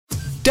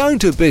Down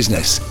to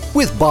Business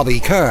with Bobby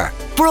Kerr.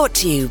 Brought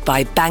to you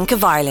by Bank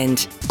of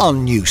Ireland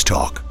On News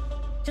Talk.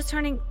 Just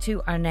turning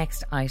to our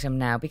next item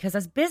now, because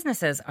as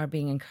businesses are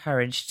being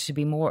encouraged to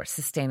be more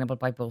sustainable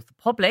by both the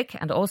public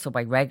and also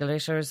by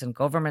regulators and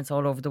governments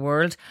all over the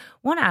world,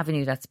 one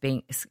avenue that's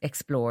being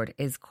explored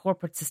is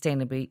corporate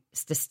sustainability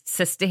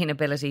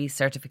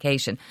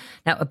certification.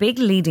 Now, a big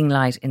leading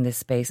light in this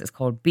space is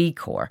called B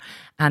Corp,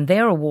 and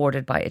they're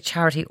awarded by a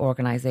charity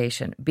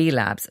organisation, B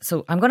Labs.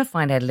 So I'm going to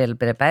find out a little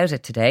bit about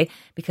it today,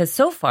 because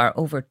so far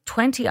over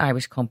 20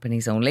 Irish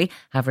companies only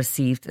have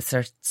received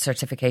a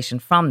certification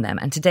from them.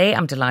 And today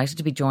I'm delighted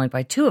to be joined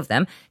by two of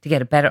them to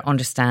get a better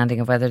understanding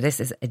of whether this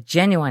is a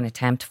genuine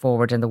attempt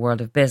forward in the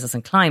world of business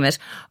and climate,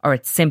 or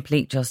it's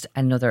simply just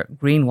another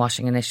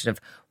greenwashing initiative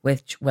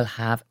which will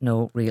have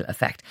no real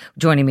effect.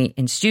 Joining me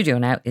in studio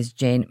now is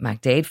Jane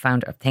McDaid,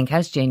 founder of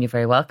Thinkhouse. Jane, you're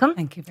very welcome.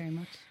 Thank you very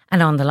much.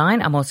 And on the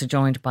line, I'm also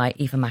joined by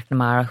Aoife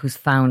McNamara, who's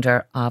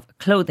founder of a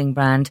clothing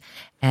brand.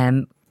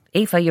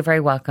 Aoife, you're very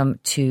welcome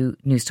to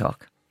News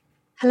Talk.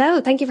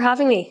 Hello, thank you for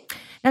having me.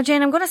 Now,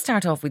 Jane, I'm going to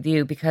start off with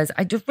you because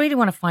I just really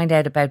want to find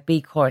out about B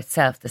Corp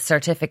itself, the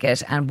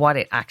certificate, and what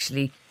it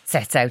actually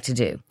sets out to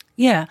do.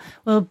 Yeah,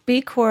 well,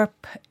 B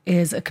Corp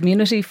is a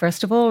community,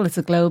 first of all. It's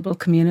a global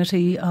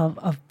community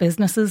of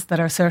businesses that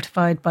are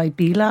certified by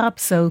B Lab.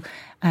 So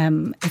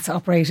it's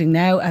operating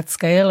now at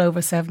scale.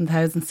 Over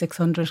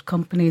 7,600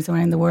 companies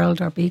around the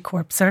world are B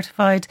Corp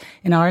certified.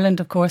 In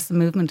Ireland, of course, the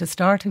movement is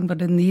starting,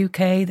 but in the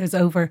UK, there's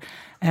over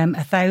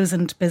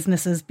 1,000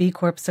 businesses B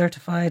Corp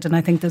certified, and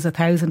I think there's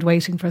 1,000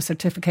 waiting for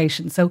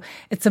certification. So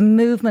it's a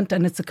movement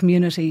and it's a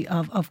community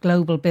of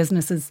global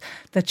businesses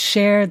that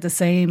share the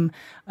same,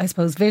 I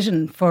suppose,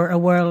 vision for a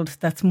world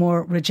that's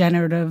more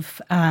regenerative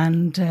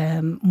and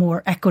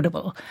more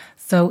equitable.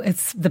 So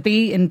it's the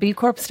B in B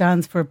Corp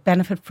stands for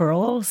benefit for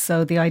all.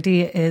 So the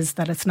idea is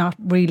that it's not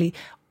really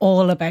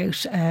all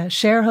about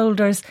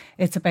shareholders,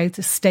 it's about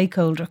the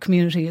stakeholder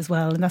community as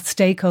well. And that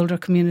stakeholder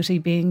community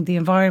being the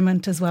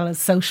environment as well as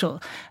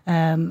social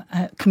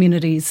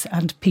communities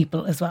and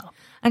people as well.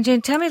 And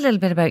Jane, tell me a little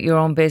bit about your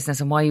own business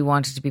and why you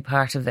wanted to be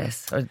part of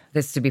this, or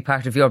this to be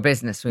part of your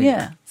business, really.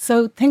 Yeah,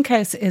 so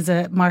Thinkhouse is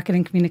a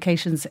marketing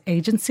communications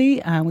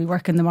agency, and we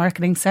work in the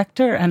marketing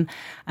sector. And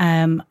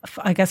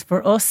I guess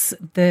for us,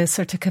 the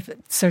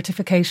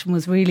certification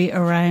was really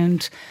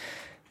around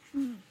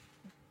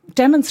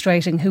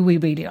demonstrating who we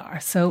really are.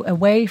 So a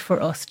way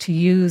for us to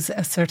use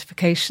a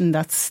certification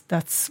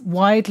that's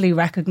widely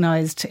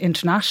recognised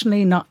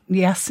internationally, not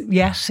yet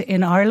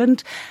in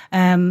Ireland,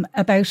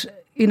 about,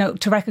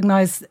 to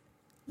recognise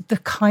the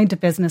kind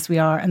of business we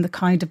are and the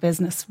kind of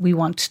business we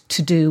want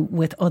to do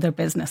with other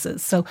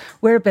businesses. So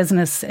we're a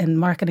business in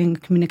marketing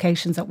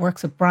communications that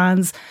works with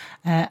brands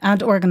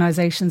and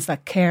organisations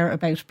that care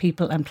about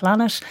people and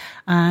planet.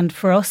 And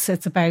for us,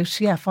 it's about,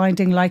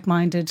 finding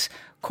like-minded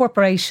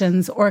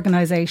corporations,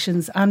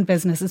 organisations and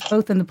businesses,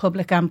 both in the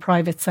public and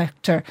private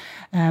sector,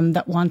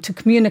 that want to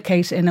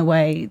communicate in a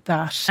way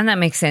that... And that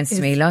makes sense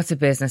to me. Lots of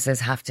businesses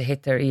have to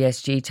hit their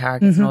ESG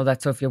targets and all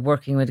that. So if you're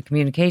working with a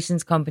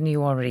communications company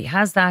who already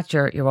has that,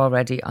 you're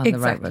already on the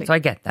right road. So I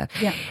get that.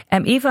 Yeah.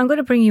 Aoife, I'm going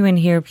to bring you in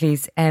here,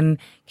 please. Can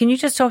you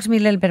just talk to me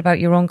a little bit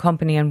about your own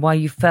company and why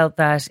you felt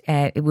that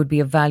it would be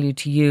of value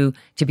to you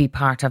to be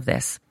part of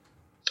this?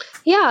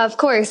 Yeah, of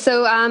course.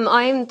 So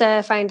I'm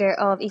the founder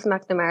of Aoife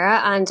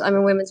McNamara, and I'm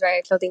a women's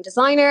wear clothing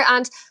designer.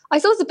 And I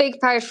suppose a big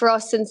part for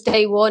us since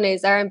day one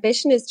is our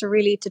ambition is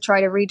to try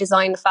to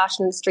redesign the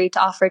fashion industry to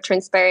offer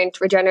transparent,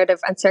 regenerative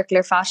and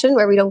circular fashion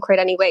where we don't create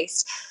any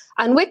waste.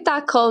 And with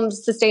that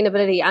comes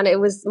sustainability. And it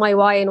was my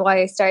why and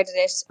why I started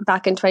it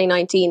back in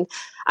 2019.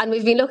 And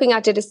we've been looking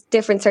at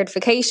different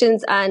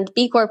certifications, and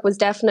B Corp was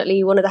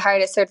definitely one of the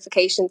hardest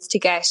certifications to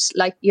get.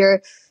 Like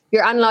you're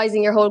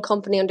analysing your whole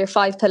company under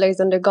 5 pillars,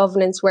 under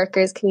governance,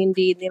 workers,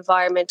 community, the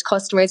environment,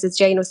 customers, as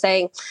Jane was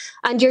saying.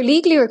 And you're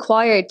legally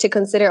required to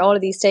consider all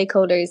of these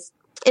stakeholders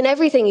in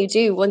everything you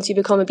do once you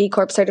become a B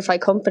Corp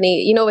certified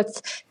company.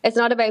 It's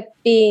not about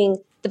being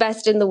the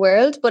best in the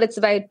world, but it's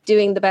about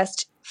doing the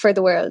best for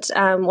the world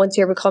once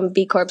you become a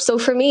B Corp. So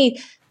for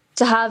me,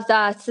 to have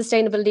that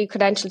sustainability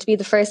credential, to be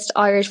the first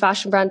Irish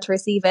fashion brand to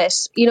receive it,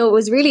 it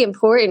was really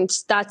important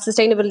that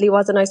sustainability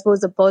wasn't, I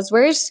suppose, a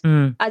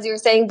buzzword, as you were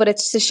saying, but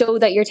it's to show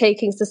that you're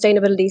taking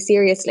sustainability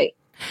seriously.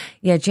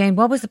 Yeah, Jane,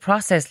 what was the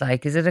process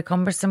like? Is it a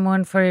cumbersome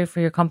one for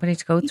your company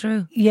to go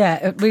through?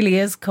 Yeah, it really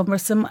is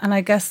cumbersome. And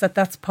I guess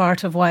that's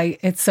part of why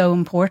it's so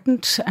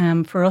important.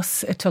 For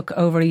us, it took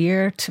over a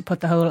year to put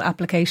the whole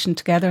application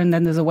together. And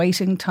then there's a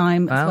waiting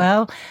time as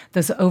well.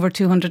 There's over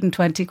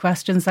 220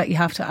 questions that you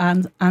have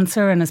to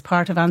answer. And as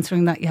part of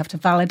answering that, you have to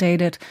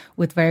validate it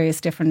with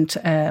various different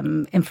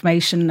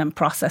information and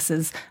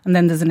processes. And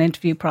then there's an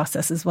interview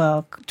process as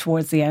well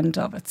towards the end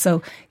of it.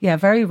 So, yeah,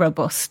 very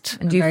robust.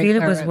 And do you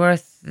feel it was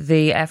worth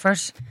the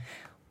effort?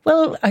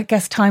 Well, I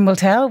guess time will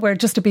tell. We're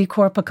just a B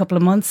Corp a couple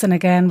of months. And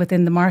again,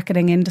 within the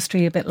marketing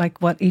industry, a bit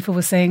like what Aoife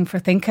was saying for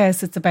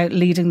Thinkhouse, it's about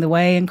leading the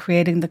way and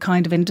creating the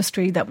kind of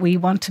industry that we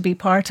want to be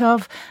part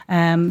of.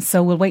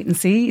 So we'll wait and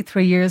see.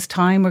 3 years'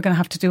 time, we're going to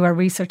have to do our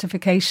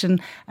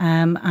recertification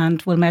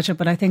and we'll measure.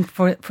 But I think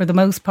for the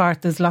most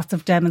part, there's lots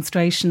of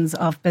demonstrations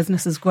of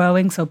businesses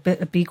growing. So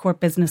B Corp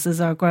businesses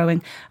are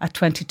growing at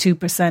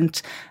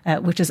 22%,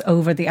 which is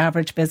over the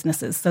average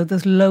businesses. So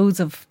there's loads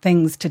of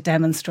things to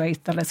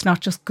demonstrate that it's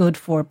not just good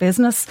for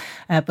business,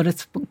 but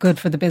it's good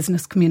for the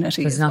business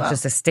community. It's not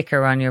just a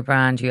sticker on your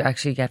brand, you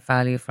actually get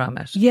value from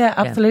it. Yeah,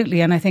 absolutely.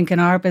 Yeah. And I think in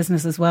our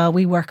business as well,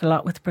 we work a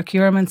lot with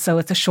procurement, so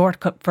it's a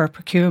shortcut for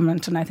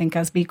procurement. And I think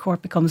as B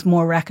Corp becomes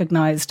more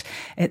recognised,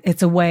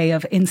 it's a way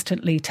of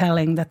instantly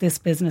telling that this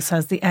business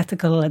has the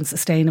ethical and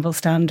sustainable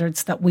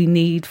standards that we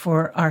need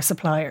for our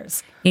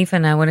suppliers. Aoife,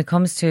 now when it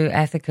comes to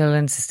ethical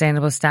and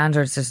sustainable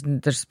standards,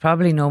 there's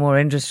probably no more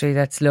industry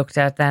that's looked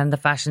at than the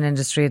fashion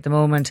industry at the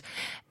moment.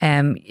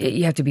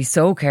 You have to be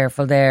so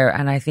careful there,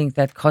 and I think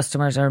that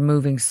customers are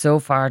moving so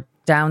far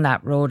down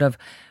that road of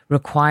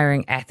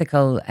requiring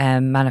ethical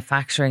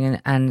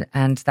manufacturing,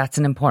 and that's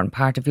an important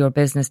part of your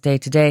business day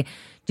to day.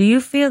 Do you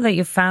feel that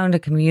you've found a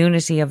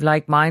community of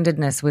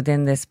like-mindedness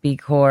within this B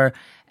Corp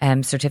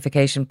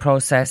certification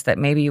process that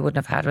maybe you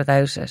wouldn't have had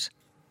without it?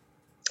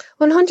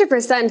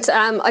 100%.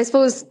 I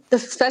suppose,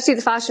 especially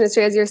the fashion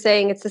industry, as you're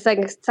saying, it's the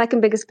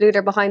second biggest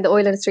polluter behind the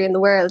oil industry in the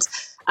world.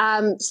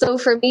 So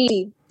for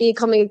me,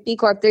 becoming a B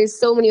Corp, there's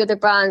so many other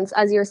brands,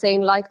 as you're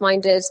saying,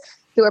 like-minded,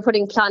 who are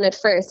putting planet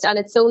first. And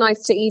it's so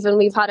nice to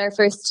we've had our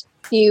first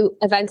few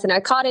events in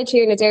our cottage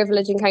here in Adair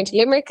Village in County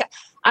Limerick.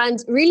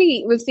 And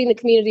really, we've seen the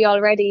community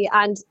already.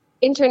 And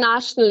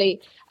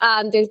internationally,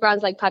 there's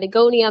brands like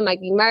Patagonia,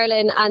 Maggie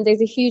Merlin, and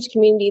there's a huge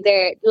community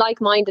there,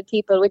 like-minded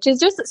people, which is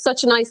just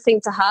such a nice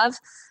thing to have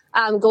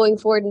going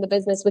forward in the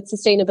business with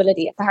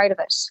sustainability at the heart of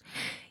it.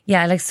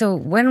 Yeah, so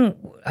when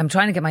I'm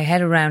trying to get my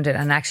head around it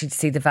and actually to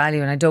see the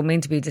value, and I don't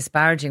mean to be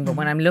disparaging, but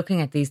when I'm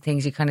looking at these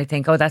things, you kind of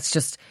think, oh, that's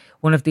just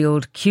one of the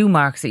old Q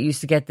marks that you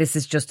used to get. This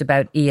is just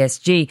about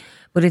ESG.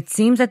 But it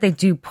seems that they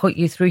do put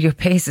you through your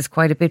paces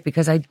quite a bit,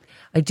 because I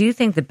do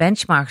think the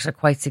benchmarks are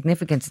quite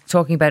significant. It's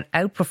talking about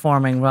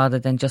outperforming rather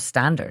than just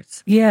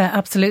standards. Yeah,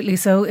 absolutely.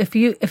 So if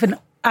an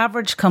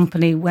average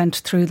company went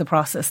through the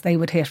process, they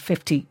would hit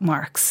 50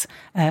 marks.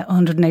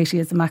 180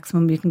 is the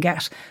maximum you can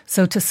get.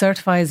 So to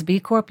certify as B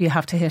Corp, you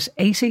have to hit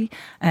 80.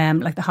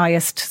 Like the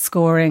highest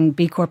scoring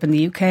B Corp in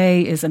the UK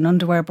is an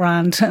underwear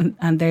brand,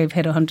 and they've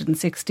hit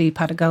 160.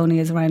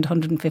 Patagonia is around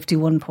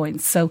 151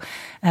 points. So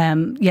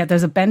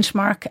there's a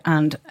benchmark,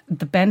 and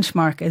the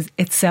benchmark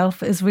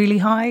itself is really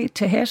high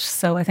to hit.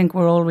 So I think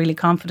we're all really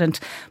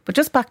confident. But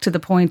just back to the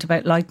point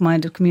about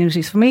like-minded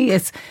communities, for me,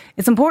 it's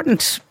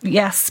important,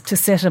 yes, to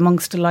sit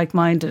amongst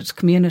like-minded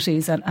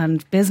communities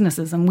and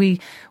businesses, and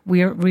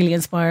we're really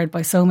inspired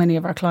by so many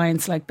of our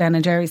clients like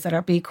Ben & Jerry's that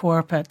are B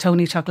Corp,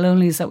 Tony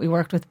Chocolonely's that we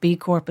worked with B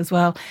Corp as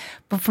well.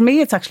 But for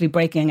me, it's actually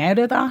breaking out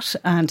of that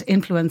and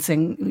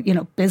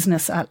influencing,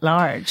 business at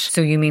large. So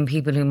you mean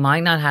people who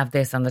might not have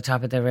this on the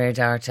top of their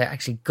radar to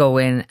actually go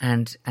in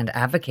and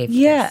advocate for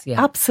this?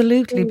 Yeah,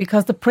 absolutely,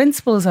 because the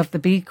principles of the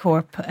B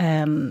Corp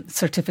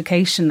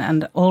certification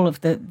and all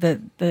of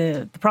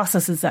the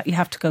processes that you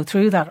have to go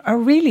through that are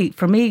really,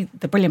 for me,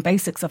 the brilliant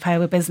basics of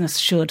how a business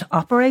should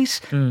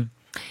operate.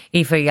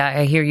 Aoife,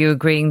 I hear you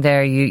agreeing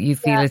there. You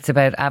feel it's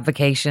about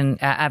advocating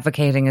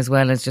as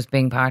well as just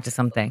being part of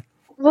something.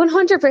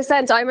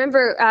 100%. I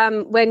remember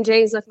when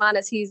James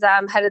McManus, he's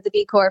head of the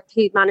B Corp,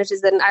 he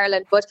manages in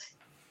Ireland, but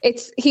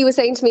he was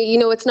saying to me,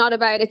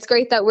 it's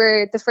great that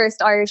we're the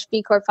first Irish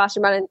B Corp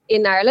fashion brand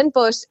in Ireland,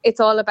 but it's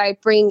all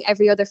about bringing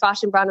every other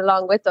fashion brand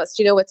along with us.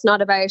 It's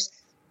not about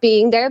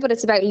being there, but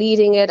it's about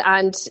leading it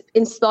and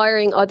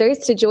inspiring others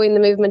to join the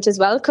movement as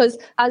well. Because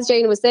as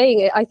Jane was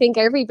saying, I think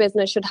every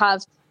business should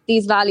have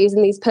these values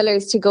and these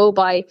pillars to go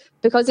by,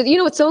 because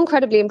it's so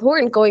incredibly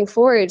important going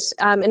forward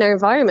in our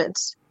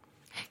environment.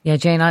 Yeah,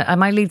 Jane, I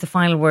might leave the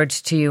final word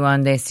to you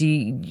on this.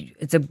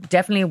 It's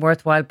definitely a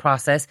worthwhile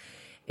process.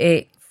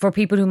 For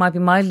people who might be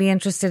mildly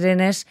interested in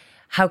it,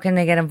 how can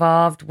they get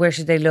involved? Where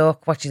should they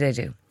look? What should they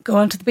do? Go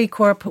onto the B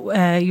Corp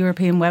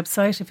European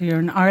website if you're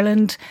in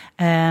Ireland.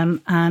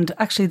 And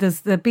actually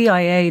there's the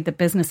BIA, the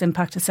Business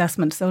Impact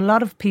Assessment. So a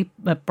lot of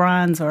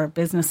brands or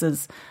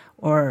businesses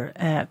or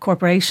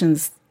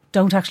corporations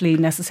don't actually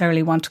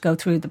necessarily want to go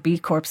through the B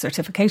Corp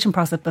certification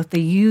process, but they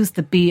use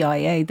the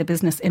BIA, the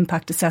Business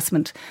Impact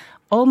Assessment,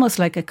 almost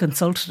like a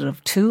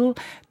consultative tool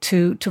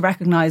to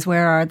recognise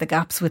where are the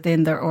gaps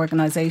within their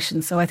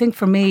organisation. So I think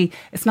for me,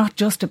 it's not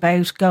just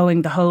about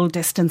going the whole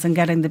distance and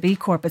getting the B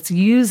Corp. It's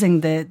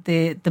using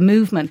the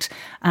movement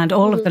and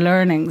all of the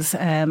learnings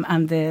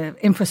and the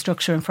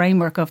infrastructure and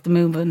framework of the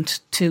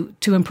movement to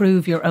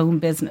improve your own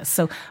business.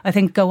 So I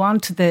think go on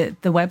to the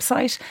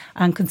website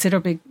and consider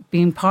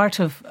being part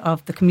of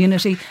the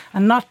community.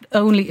 And not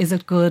only is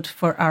it good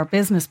for our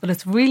business, but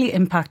it's really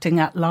impacting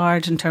at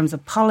large in terms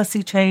of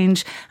policy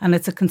change. And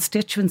it's a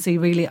constituency,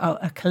 really,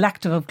 a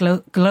collective of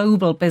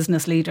global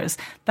business leaders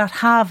that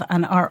have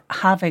and are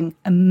having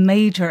a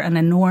major and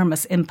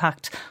enormous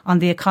impact on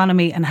the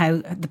economy and how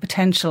the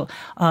potential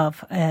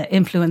of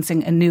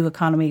influencing a new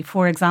economy.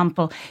 For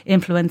example,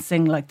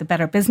 influencing like the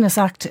Better Business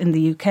Act in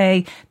the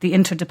UK, the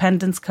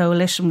Interdependence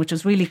Coalition, which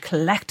is really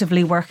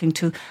collectively working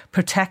to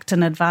protect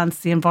and advance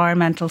the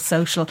environmental,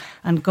 social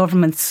and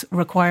government's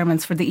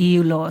requirements for the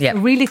EU laws. Yeah.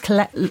 Really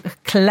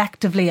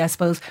collectively, I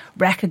suppose,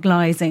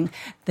 recognising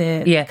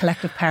the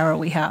collective power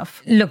we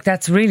have. Look,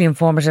 that's really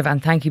informative,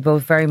 and thank you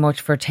both very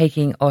much for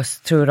taking us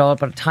through it all.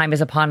 But time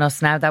is upon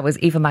us now. That was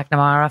Aoife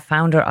McNamara,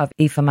 founder of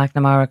Aoife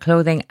McNamara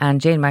Clothing,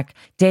 and Jane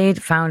McDaid,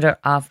 founder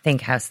of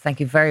Thinkhouse. Thank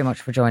you very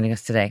much for joining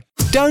us today.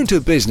 Down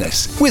to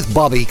Business with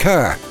Bobby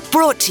Kerr.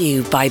 Brought to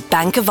you by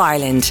Bank of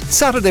Ireland.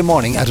 Saturday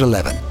morning at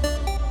 11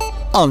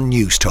 on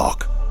News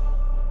Talk.